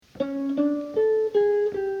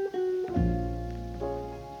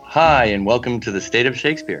Hi, and welcome to the State of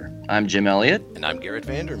Shakespeare. I'm Jim Elliott. And I'm Garrett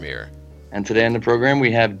Vandermeer. And today on the program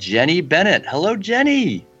we have Jenny Bennett. Hello,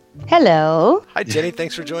 Jenny. Hello. Hi, Jenny.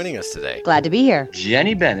 Thanks for joining us today. Glad to be here.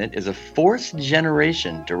 Jenny Bennett is a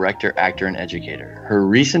fourth-generation director, actor, and educator. Her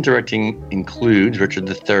recent directing includes Richard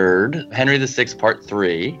III, Henry VI Part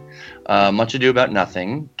 3, Much Ado About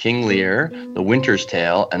Nothing, King Lear, The Winter's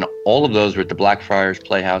Tale, and all of those were at the Blackfriars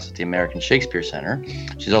Playhouse at the American Shakespeare Center.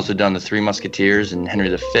 She's also done The Three Musketeers and Henry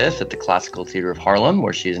V at the Classical Theater of Harlem,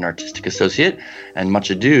 where she is an artistic associate, and Much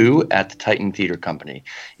Ado at the Titan Theater Company.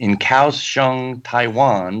 In Kaohsiung,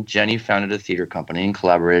 Taiwan, Jenny founded a theater company and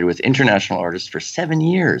collaborated with international artists for 7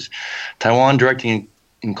 years. Taiwan directing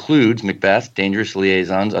includes Macbeth, Dangerous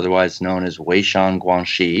Liaisons, otherwise known as Weishan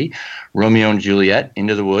Guangxi, Romeo and Juliet,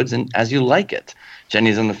 Into the Woods, and As You Like It.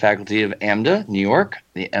 Jenny's on the faculty of AMDA, New York,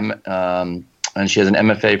 and she has an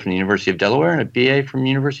MFA from the University of Delaware and a BA from the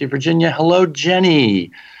University of Virginia. Hello, Jenny.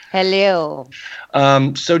 Hello.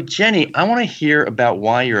 So, Jenny, I want to hear about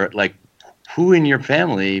why you're, who in your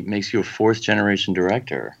family makes you a fourth-generation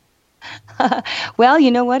director? Well, you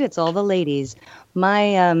know what? It's all the ladies.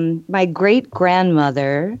 My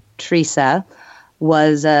great-grandmother, Teresa,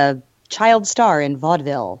 was a child star in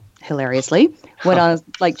vaudeville, hilariously. Went on,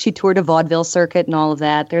 she toured a vaudeville circuit and all of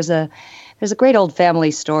that. There's a great old family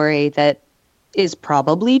story that is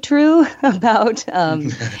probably true about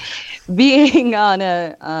being on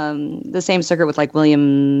the same circuit with,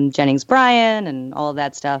 William Jennings Bryan and all of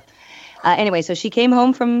that stuff. Anyway, so she came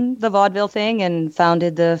home from the vaudeville thing and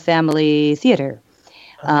founded the family theater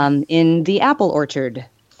in the apple orchard.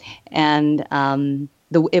 And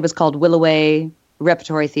it was called Willoway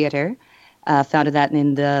Repertory Theater. Founded that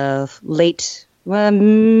in the late,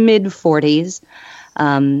 mid-40s.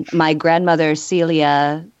 My grandmother,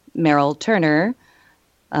 Celia Merrill Turner,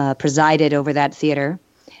 presided over that theater.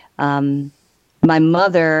 My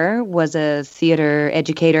mother was a theater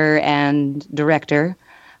educator and director,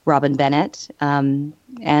 Robin Bennett, and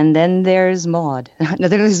then there's Maud. No,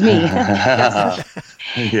 there's me. Yeah.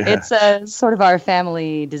 It's sort of our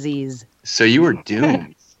family disease. So you were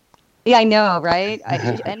doomed. Yeah, I know, right?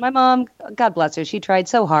 And my mom, God bless her, she tried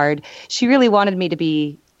so hard. She really wanted me to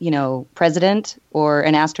be, president or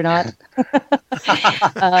an astronaut.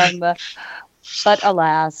 But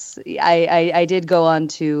alas, I did go on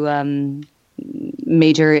to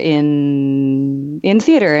major in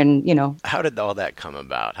theater, and How did all that come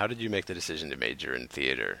about? How did you make the decision to major in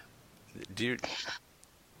theater?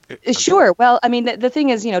 Sure. Well, I mean, the thing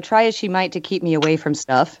is, try as she might to keep me away from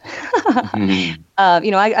stuff. Mm-hmm.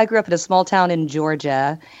 I grew up in a small town in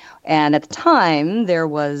Georgia, and at the time there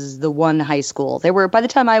was the one high school. By the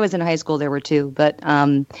time I was in high school, there were two, but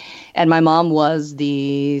and my mom was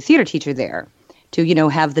the theater teacher there to,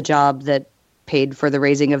 have the job that paid for the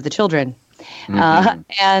raising of the children. Mm-hmm.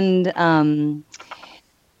 And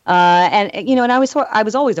I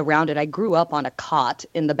was always around it. I grew up on a cot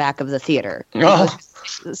in the back of the theater. Oh.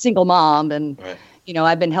 Single mom, and right.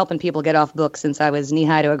 I've been helping people get off books since I was knee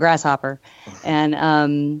high to a grasshopper,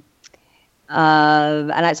 and so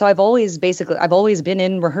I've always been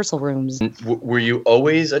in rehearsal rooms. Were you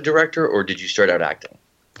always a director, or did you start out acting?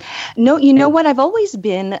 No, you know what? I've always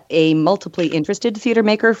been a multiply interested theater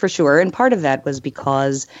maker for sure, and part of that was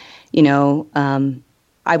because,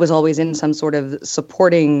 I was always in some sort of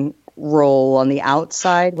supporting role on the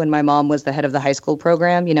outside when my mom was the head of the high school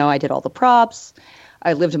program. I did all the props.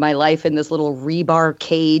 I lived my life in this little rebar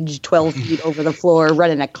cage 12 feet over the floor,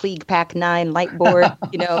 running a Klieg Pack 9 light board,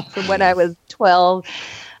 from when I was 12.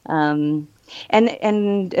 And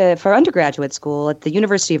for undergraduate school at the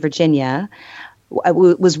University of Virginia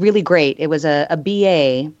was really great. It was a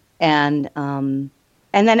BA. And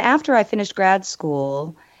then after I finished grad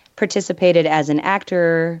school, participated as an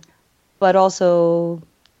actor, but also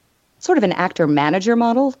sort of an actor-manager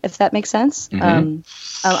model, if that makes sense. Mm-hmm.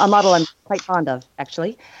 A model I'm quite fond of,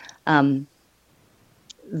 actually. That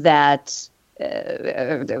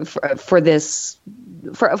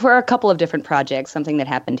for a couple of different projects, something that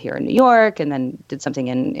happened here in New York, and then did something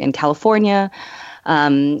in California,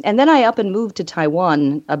 and then I up and moved to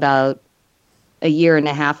Taiwan about a year and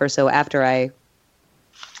a half or so after I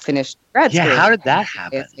finished grad school. Yeah, how did that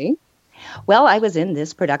happen? Well, I was in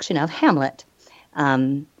this production of Hamlet.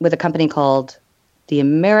 With a company called the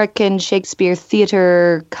American Shakespeare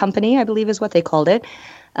Theater Company, I believe is what they called it,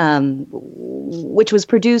 which was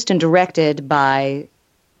produced and directed by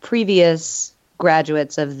previous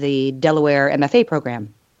graduates of the Delaware MFA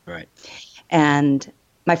program. Right. And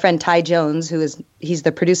my friend Ty Jones, he's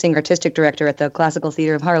the producing artistic director at the Classical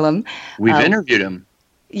Theater of Harlem. We've interviewed him.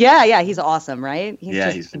 Yeah, he's awesome, right?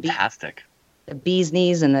 He's fantastic. the bee's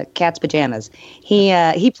knees and the cat's pajamas.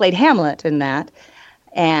 He played Hamlet in that,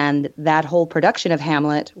 and that whole production of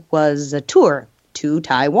Hamlet was a tour to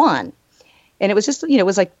Taiwan. And it was just, it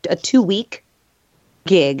was like a 2-week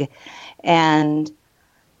gig. And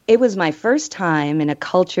it was my first time in a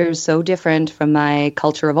culture so different from my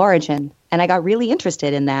culture of origin. And I got really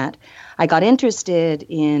interested in that. I got interested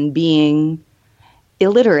in being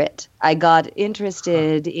illiterate. I got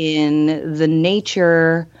interested in the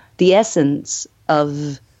nature, the essence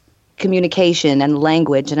of communication and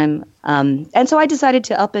language. And so I decided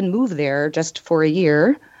to up and move there just for a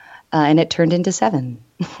year. And it turned into 7.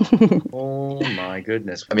 Oh my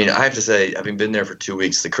goodness! I mean, I have to say, having been there for 2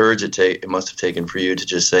 weeks, the courage it must have taken for you to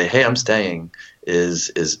just say, "Hey, I'm staying,"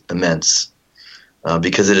 is immense,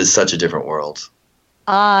 because it is such a different world.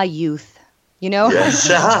 Youth, Yes.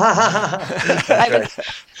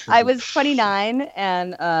 I was 29,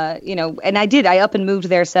 and and I up and moved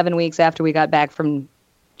there 7 weeks after we got back from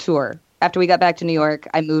tour. After we got back to New York,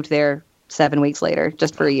 I moved there 7 weeks later,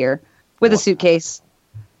 just for a year, with a suitcase.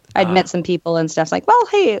 I'd met some people and stuff. It's like, well,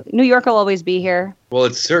 hey, New York will always be here. Well,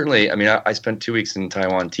 it's certainly. I mean, I spent 2 weeks in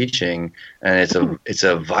Taiwan teaching, and it's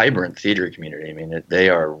a vibrant theater community. I mean, they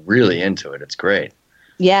are really into it. It's great.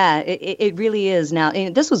 Yeah, it really is. Now,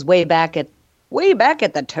 this was way back at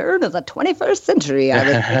the turn of the 21st century.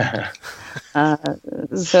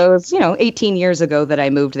 So it's 18 years ago that I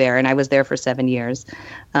moved there, and I was there for 7 years,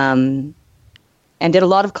 and did a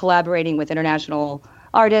lot of collaborating with international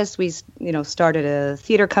artists. We, started a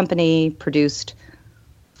theater company, produced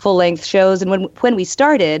full-length shows. And when we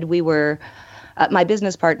started, we were, my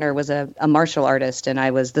business partner was a martial artist, and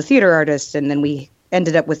I was the theater artist. And then we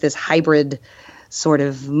ended up with this hybrid sort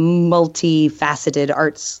of multifaceted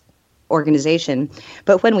arts organization.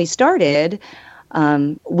 But when we started,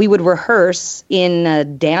 we would rehearse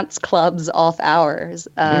in dance clubs off hours.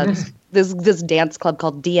 This dance club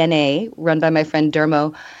called DNA, run by my friend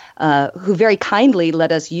Dermo, who very kindly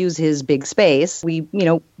let us use his big space. We,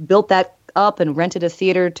 built that up and rented a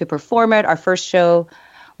theater to perform it. Our first show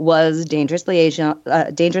was Dangerous Liaisons,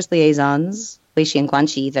 Wei Xian Guan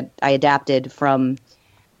Qi, that I adapted from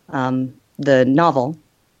the novel,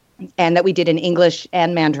 and that we did in English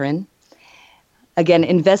and Mandarin. Again,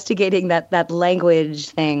 investigating that language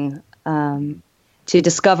thing to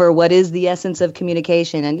discover what is the essence of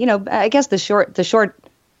communication. And, I guess the short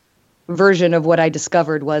version of what I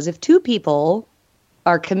discovered was, if two people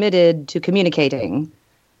are committed to communicating,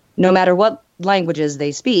 no matter what languages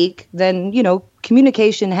they speak, then,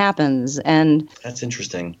 communication happens. And that's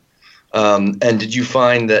interesting. And did you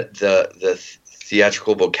find that the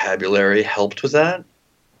theatrical vocabulary helped with that?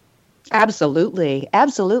 Absolutely.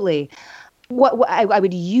 What I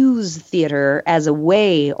would use theater as a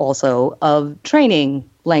way also of training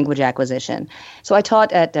language acquisition. So I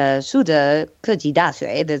taught at Shude Keji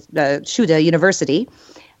Daxue, the Shude University,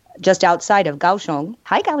 just outside of Kaohsiung.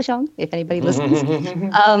 Hi, Kaohsiung, if anybody listens.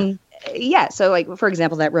 So for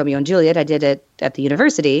example, that Romeo and Juliet, I did it at the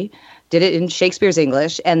university, did it in Shakespeare's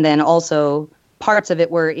English, and then also parts of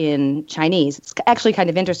it were in Chinese. It's actually kind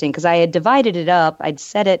of interesting because I had divided it up. I'd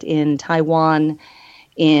set it in Taiwan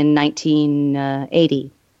in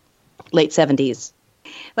 1980, late 70s.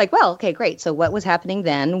 Okay, great. So what was happening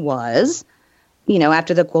then was,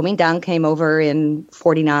 after the Kuomintang came over in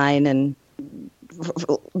 49 and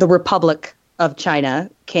the Republic of China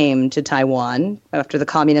came to Taiwan, after the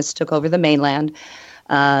communists took over the mainland,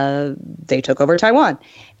 they took over Taiwan.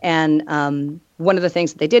 And one of the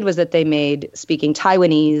things that they did was that they made speaking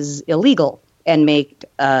Taiwanese illegal and made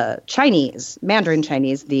Mandarin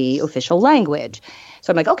Chinese, the official language.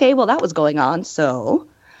 So I'm like, okay, well, that was going on. So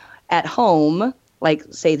at home,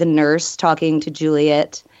 say the nurse talking to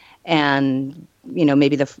Juliet and,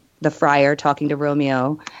 maybe the friar talking to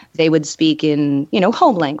Romeo, they would speak in,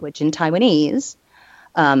 home language in Taiwanese.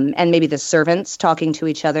 And maybe the servants talking to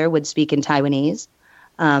each other would speak in Taiwanese.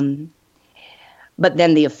 But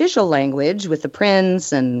then the official language with the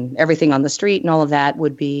prince and everything on the street and all of that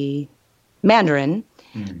would be Mandarin.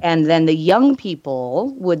 Mm. And then the young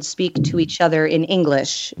people would speak to each other in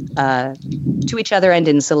English, to each other and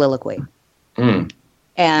in soliloquy. Mm.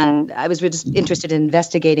 And I was just interested in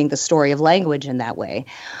investigating the story of language in that way.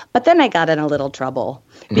 But then I got in a little trouble.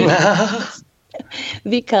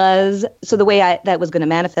 Because so the way that was going to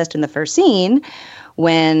manifest in the first scene,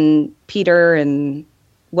 when Peter and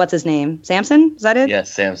what's his name? Samson? Is that it?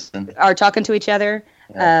 Yes, Samson. Are talking to each other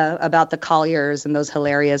about the colliers and those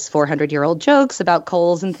hilarious 400-year-old jokes about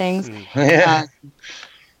coals and things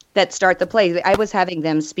that start the play. I was having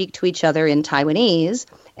them speak to each other in Taiwanese,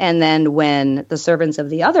 And then when the servants of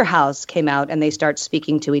the other house came out and they start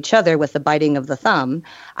speaking to each other with the biting of the thumb,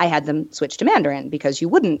 I had them switch to Mandarin because you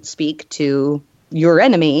wouldn't speak to your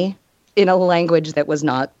enemy in a language that was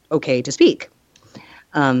not okay to speak.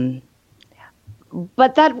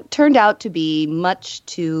 But that turned out to be much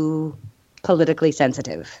too politically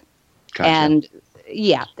sensitive. Gotcha.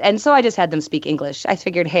 And so I just had them speak English. I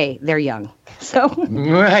figured, hey, they're young. So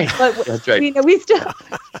right. That's right. We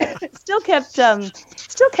still kept some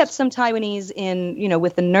Taiwanese in,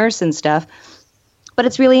 with the nurse and stuff. But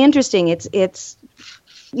it's really interesting. It's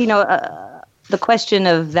the question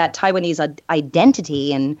of that Taiwanese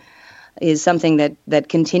identity and is something that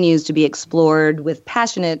continues to be explored with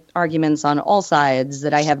passionate arguments on all sides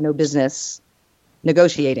that I have no business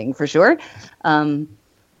negotiating, for sure.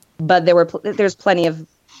 But I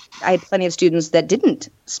had plenty of students that didn't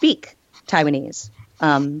speak Taiwanese.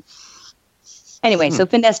 Anyway, so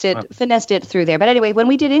finessed it through there. But anyway, when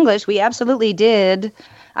we did English, we absolutely did.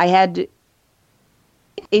 I had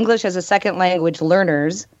English as a second language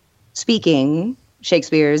learners speaking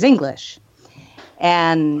Shakespeare's English.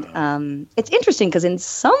 And it's interesting because in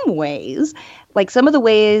some ways, like some of the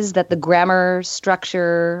ways that the grammar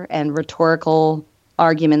structure and rhetorical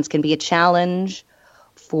arguments can be a challenge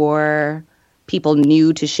for people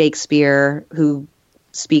new to Shakespeare who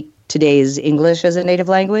speak today's English as a native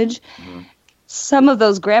language. Mm-hmm. Some of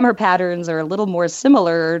those grammar patterns are a little more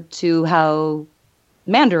similar to how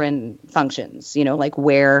Mandarin functions, like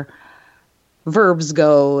where verbs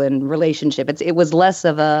go and relationship. It was less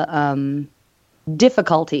of a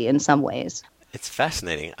difficulty in some ways. It's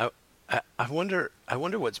fascinating. I wonder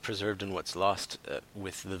what's preserved and what's lost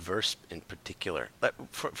with the verse in particular.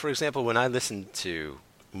 For example, when I listen to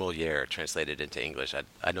Molière translated into English,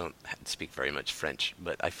 I don't speak very much French,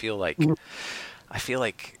 but I feel like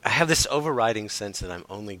I have this overriding sense that I'm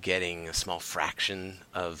only getting a small fraction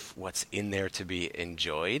of what's in there to be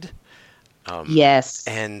enjoyed. Yes.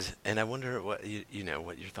 And I wonder what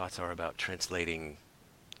what your thoughts are about translating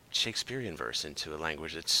Shakespearean verse into a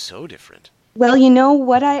language that's so different. Well, you know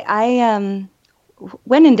what I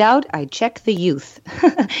when in doubt, I check the youth.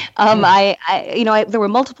 There were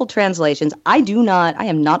multiple translations. I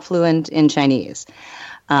am not fluent in Chinese.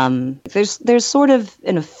 There's sort of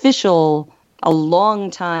an official, a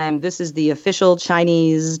long time, this is the official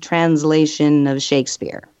Chinese translation of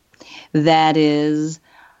Shakespeare. That is,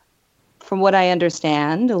 from what I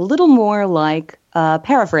understand, a little more like a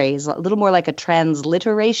paraphrase, a little more like a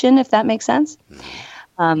transliteration, if that makes sense.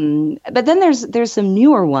 But then there's some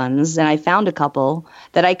newer ones, and I found a couple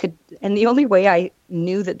that I could, and the only way I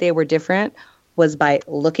knew that they were different was by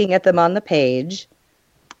looking at them on the page,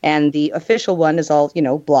 and the official one is all,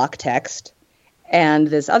 block text, and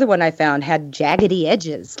this other one I found had jaggedy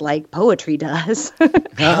edges like poetry does.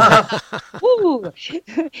 Ooh,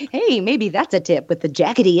 hey, maybe that's a tip with the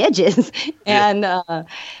jaggedy edges. And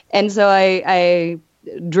so I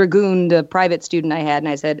dragooned a private student I had, and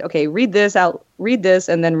I said, okay, read this,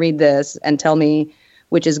 and then read this, and tell me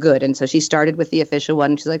which is good. And so she started with the official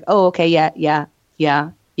one. She's like, oh, okay, yeah,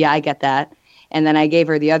 I get that. And then I gave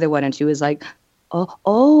her the other one, and she was like,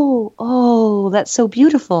 oh, that's so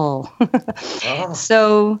beautiful. Oh.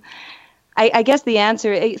 So I guess the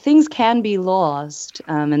answer, things can be lost,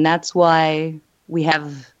 and that's why we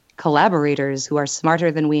have collaborators who are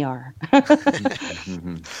smarter than we are.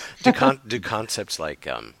 Do concepts like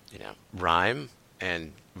rhyme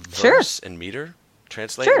and verse and meter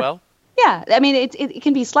translate well? Yeah, I mean it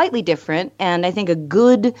can be slightly different, and I think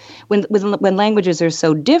when languages are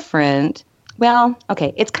so different, well,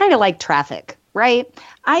 okay, it's kind of like traffic, right?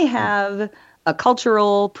 I have a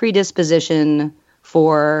cultural predisposition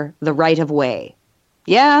for the right of way.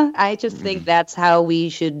 Yeah, I just think that's how we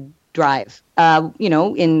should drive.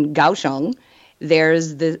 In Kaohsiung,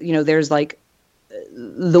 there's like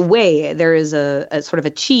the way, there is a sort of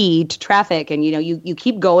a chi to traffic, and you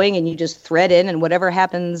keep going and you just thread in, and whatever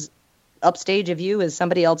happens upstage of you is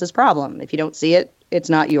somebody else's problem. If you don't see it, it's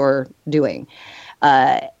not your doing.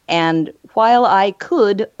 And while I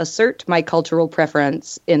could assert my cultural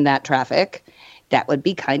preference in that traffic, that would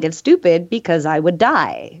be kind of stupid because I would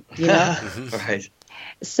die. Right.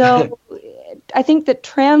 So I think that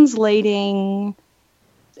translating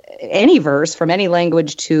any verse from any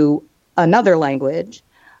language to another language,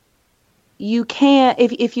 you can't,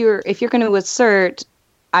 if you're going to assert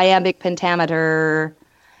iambic pentameter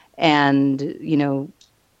and,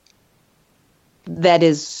 that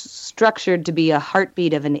is structured to be a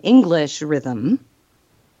heartbeat of an English rhythm,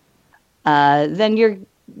 then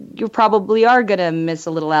you probably are going to miss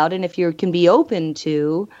a little out. And if you can be open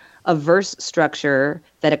to a verse structure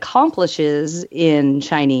that accomplishes in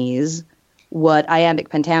Chinese what iambic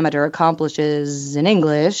pentameter accomplishes in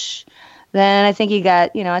English, then I think I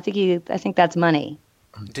think that's money.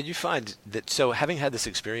 Did you find that, so having had this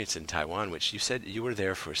experience in Taiwan, which you said you were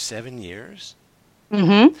there for 7 years?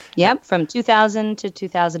 Mm-hmm. Yep, from 2000 to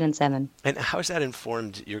 2007. And how has that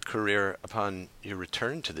informed your career upon your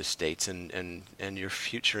return to the States and your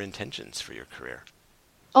future intentions for your career?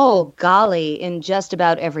 Oh, golly, in just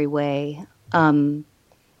about every way.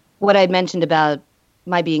 What I'd mentioned about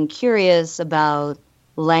my being curious about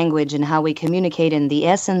language and how we communicate and the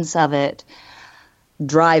essence of it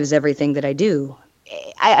drives everything that I do.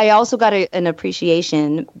 I also got an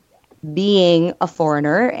appreciation being a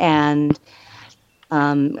foreigner and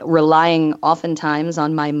relying oftentimes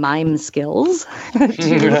on my mime skills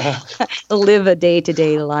to live a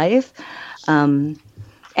day-to-day life. And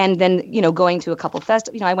then, going to a couple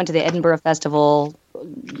festivals. I went to the Edinburgh Festival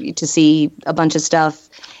to see a bunch of stuff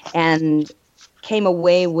and came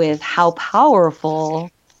away with how powerful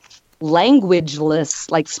languageless,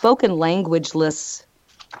 like spoken languageless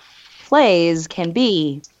plays can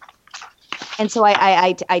be. And so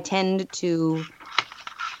I tend to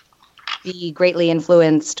be greatly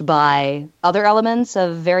influenced by other elements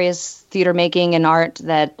of various theater making and art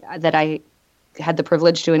that I had the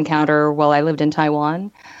privilege to encounter while I lived in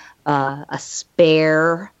Taiwan. A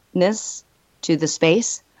spareness to the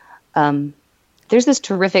space. There's this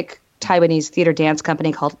terrific Taiwanese theater dance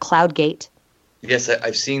company called Cloudgate. Yes,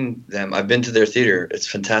 I've seen them. I've been to their theater. It's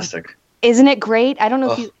fantastic. Isn't it great? I don't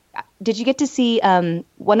know if did you get to see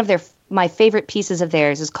one of my favorite pieces of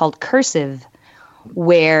theirs is called Cursive,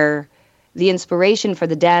 where the inspiration for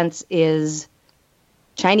the dance is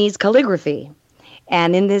Chinese calligraphy.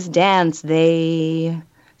 And in this dance, they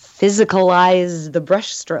physicalize the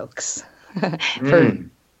brush strokes.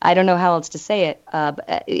 I don't know how else to say it.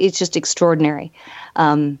 But it's just extraordinary.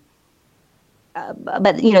 But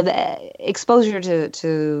the exposure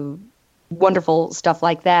to wonderful stuff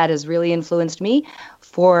like that has really influenced me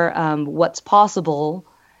for what's possible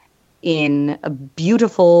in a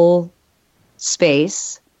beautiful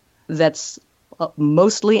space that's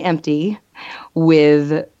mostly empty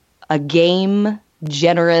with a game,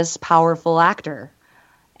 generous, powerful actor.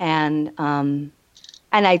 And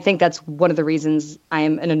I think that's one of the reasons I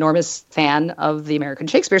am an enormous fan of the American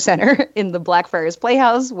Shakespeare Center in the Blackfriars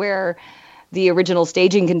Playhouse, where the original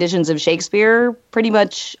staging conditions of Shakespeare pretty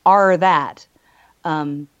much are that.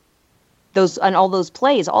 All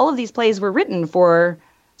of these plays were written for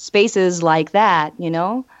spaces like that,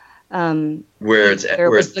 where there's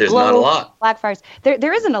not a lot. Blackfriars.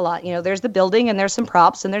 There isn't a lot. There's the building and there's some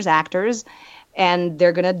props and there's actors, and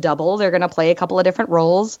they're going to double. They're going to play a couple of different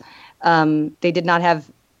roles. They did not have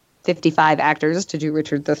 55 actors to do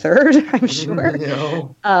Richard III, I'm sure.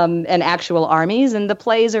 No. And actual armies, and the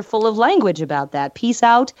plays are full of language about that. Piece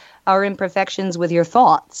out our imperfections with your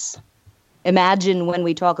thoughts. Imagine when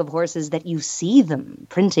we talk of horses that you see them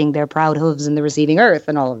printing their proud hooves in the receding earth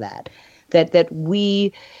and all of that. That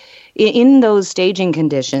we, in those staging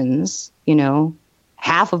conditions,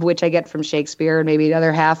 half of which I get from Shakespeare and maybe the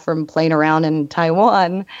other half from playing around in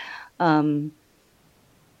Taiwan,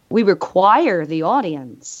 we require the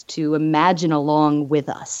audience to imagine along with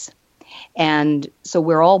us. And so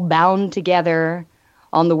we're all bound together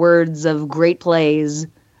on the words of great plays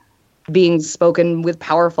being spoken with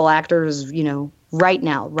powerful actors, right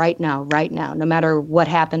now, no matter what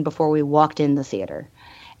happened before we walked in the theater.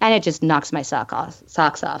 And it just knocks my socks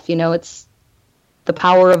off. It's the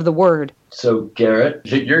power of the word. So, Garrett,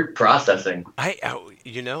 you're processing.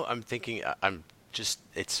 I'm thinking,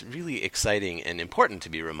 it's really exciting and important to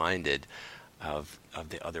be reminded of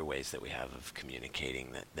the other ways that we have of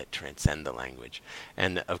communicating that transcend the language.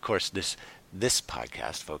 And of course, this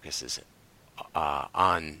podcast focuses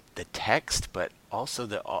on the text, but also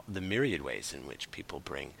the myriad ways in which people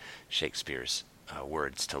bring Shakespeare's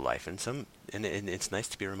words to life. And it's nice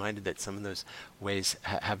to be reminded that some of those ways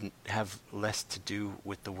have less to do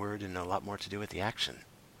with the word and a lot more to do with the action.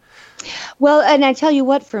 Well, and I tell you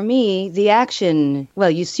what, for me, the action,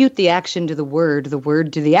 you suit the action to the word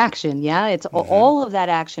to the action, yeah? It's all of that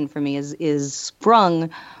action for me is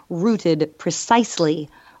sprung, rooted precisely,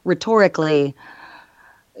 rhetorically,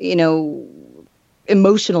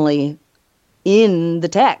 emotionally in the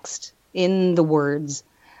text, in the words.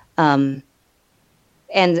 And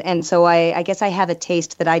so I guess I have a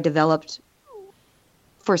taste that I developed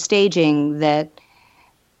for staging that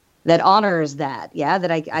honors that, yeah,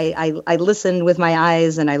 that I listen with my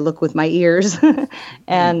eyes and I look with my ears,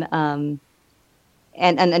 and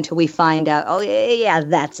until we find out, oh yeah,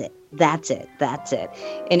 that's it,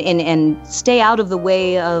 and stay out of the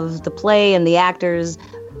way of the play and the actors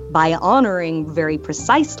by honoring very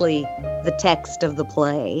precisely the text of the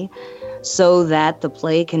play so that the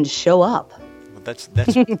play can show up. Well, that's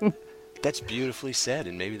that's beautifully said,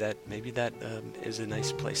 and maybe that is a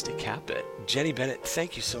nice place to cap it. Jenny Bennett,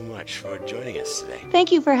 thank you so much for joining us today.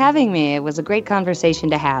 Thank you for having me. It was a great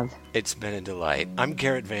conversation to have. It's been a delight. I'm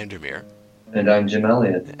Garrett Vandermeer. And I'm Jim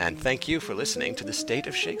Elliott. And thank you for listening to The State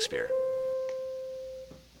of Shakespeare.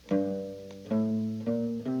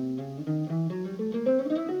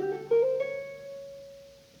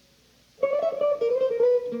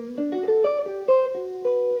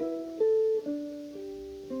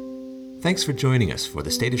 Thanks for joining us for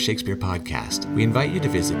the State of Shakespeare podcast. We invite you to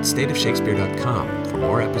visit stateofshakespeare.com for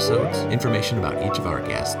more episodes, information about each of our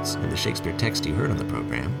guests, and the Shakespeare text you heard on the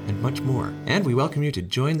program, and much more. And we welcome you to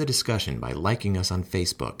join the discussion by liking us on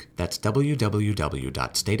Facebook. That's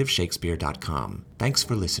www.stateofshakespeare.com. Thanks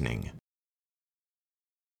for listening.